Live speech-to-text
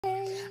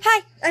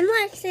Hi, I'm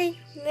Lexi.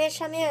 You may have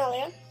shot me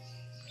earlier.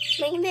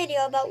 Making a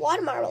video about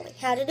water marbling,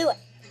 how to do it.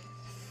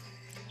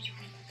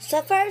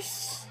 So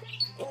first,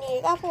 you need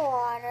a cup of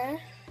water.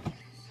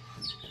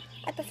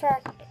 I prefer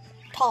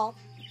tall.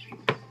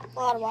 A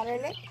lot of water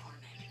in it.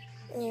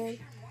 And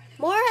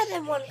more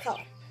than one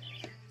color.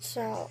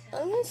 So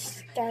I'm going to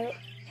start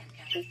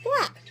with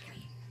black.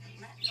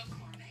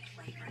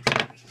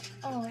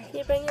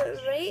 You bring it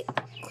right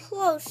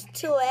close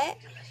to it.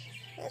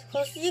 As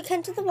close as you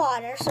can to the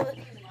water. So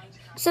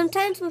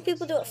sometimes when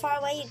people do it far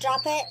away, you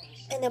drop it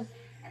and the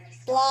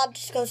blob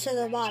just goes to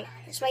the bottom.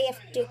 That's why you have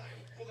to do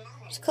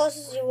as close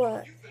as you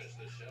want.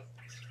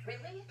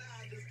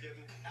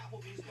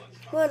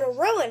 You want to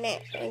ruin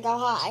it and go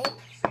high.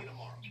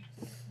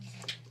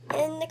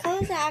 And the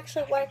colors that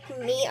actually work for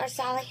me are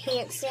Sally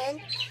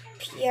Hansen,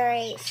 Pure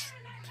Ice.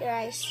 Pure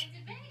Ice.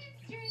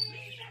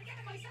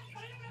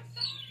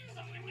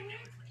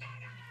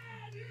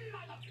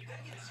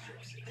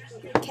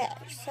 Okay,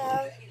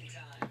 so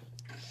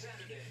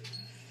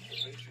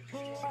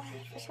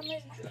for some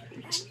reason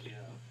just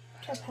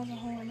has a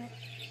hole in it.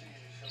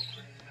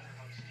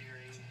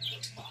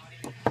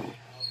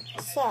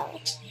 So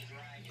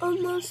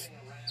almost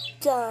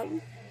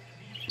done.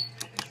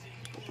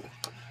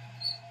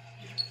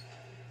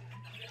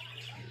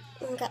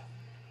 Okay.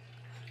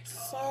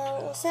 So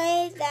we'll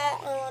say that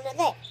I want it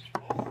there.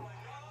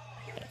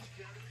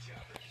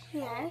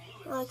 Yeah,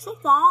 like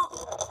that.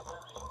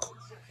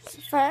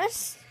 So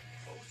first,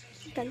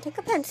 I'm gonna take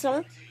a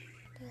pencil.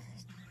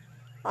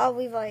 Oh,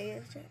 we've already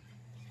used it.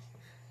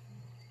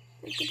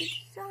 Look at the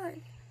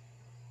design.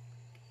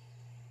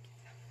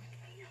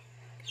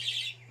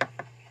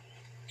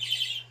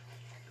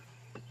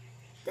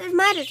 There's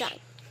my design.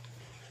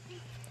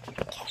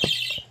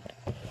 Okay.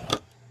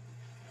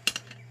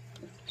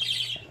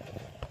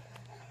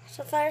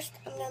 So first,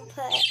 I'm gonna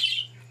put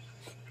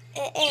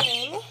it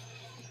in,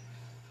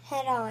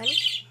 head on.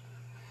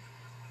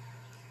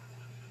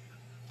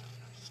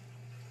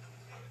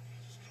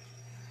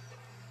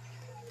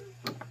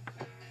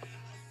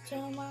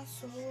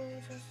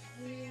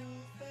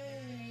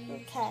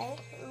 Okay,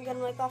 I'm gonna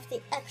wipe off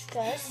the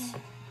extras.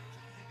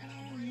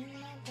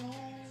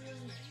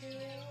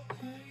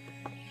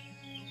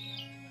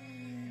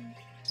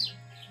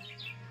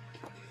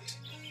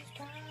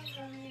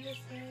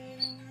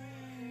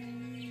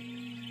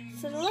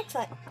 So it looks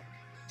like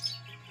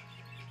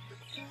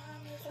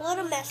a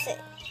little messy,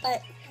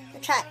 but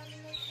I'll try.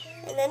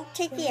 And then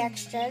take the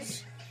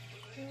extras.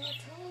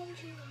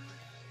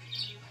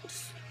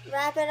 Just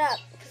wrap it up,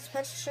 because the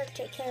pencil should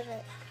take care of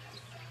it.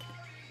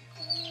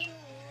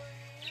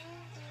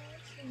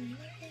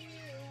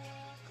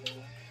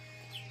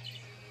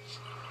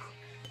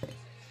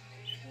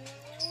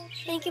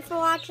 Thank you for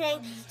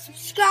watching.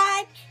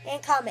 Subscribe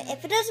and comment.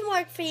 If it doesn't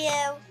work for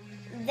you,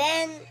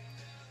 then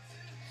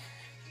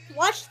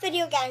watch the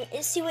video again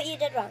and see what you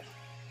did wrong.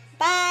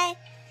 Bye.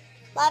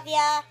 Love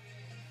ya.